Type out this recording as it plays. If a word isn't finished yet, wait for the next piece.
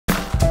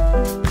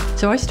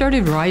So I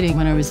started writing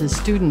when I was a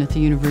student at the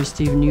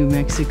University of New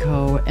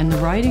Mexico, and the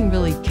writing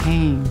really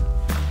came.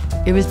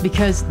 It was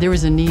because there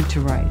was a need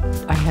to write.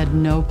 I had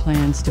no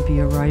plans to be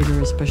a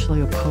writer, especially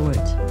a poet.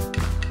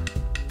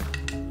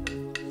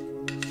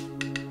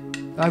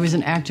 I was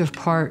an active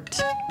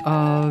part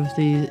of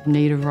the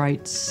Native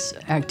rights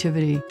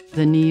activity.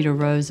 The need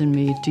arose in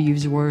me to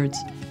use words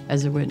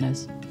as a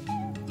witness.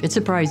 It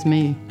surprised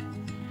me.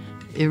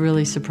 It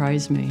really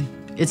surprised me.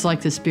 It's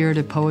like the spirit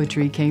of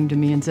poetry came to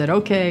me and said,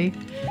 okay,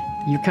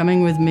 you're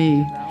coming with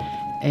me.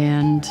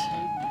 And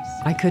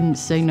I couldn't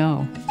say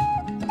no.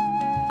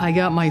 I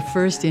got my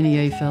first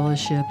NEA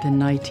Fellowship in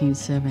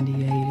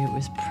 1978. It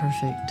was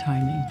perfect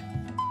timing.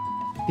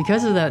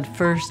 Because of that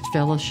first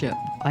fellowship,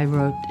 I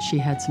wrote She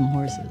Had Some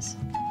Horses,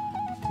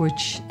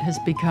 which has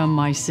become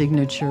my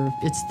signature.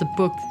 It's the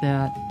book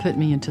that put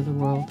me into the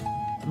world.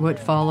 What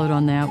followed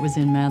on that was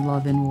In Mad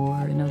Love and War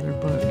and other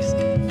books.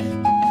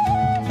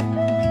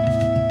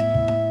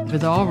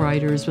 With all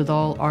writers, with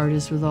all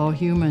artists, with all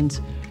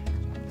humans,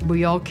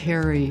 we all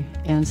carry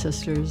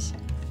ancestors.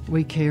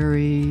 We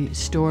carry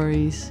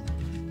stories.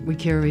 We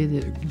carry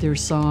their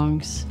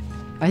songs.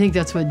 I think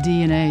that's what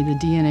DNA,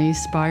 the DNA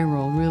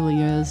spiral, really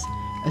is,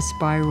 a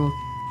spiral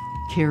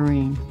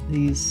carrying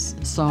these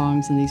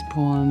songs and these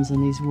poems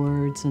and these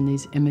words and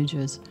these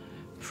images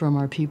from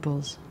our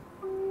peoples.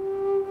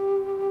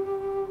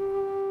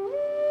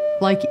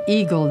 Like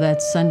eagle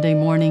that Sunday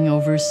morning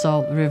over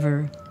Salt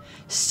River,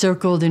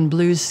 circled in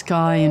blue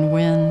sky and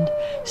wind,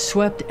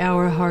 swept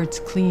our hearts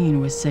clean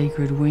with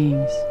sacred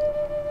wings.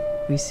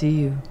 We see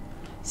you,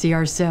 see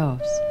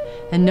ourselves,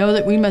 and know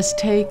that we must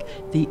take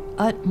the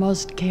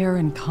utmost care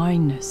and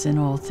kindness in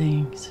all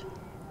things.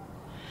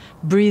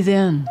 Breathe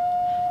in,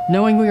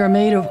 knowing we are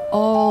made of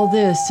all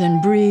this,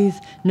 and breathe,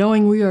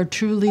 knowing we are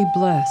truly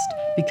blessed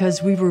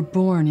because we were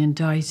born and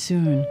die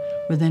soon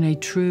within a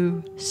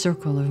true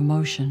circle of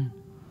motion.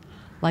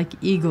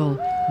 Like eagle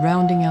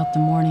rounding out the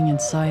morning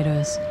inside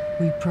us,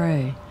 we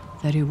pray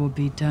that it will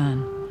be done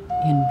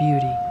in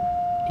beauty,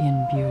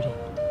 in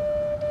beauty.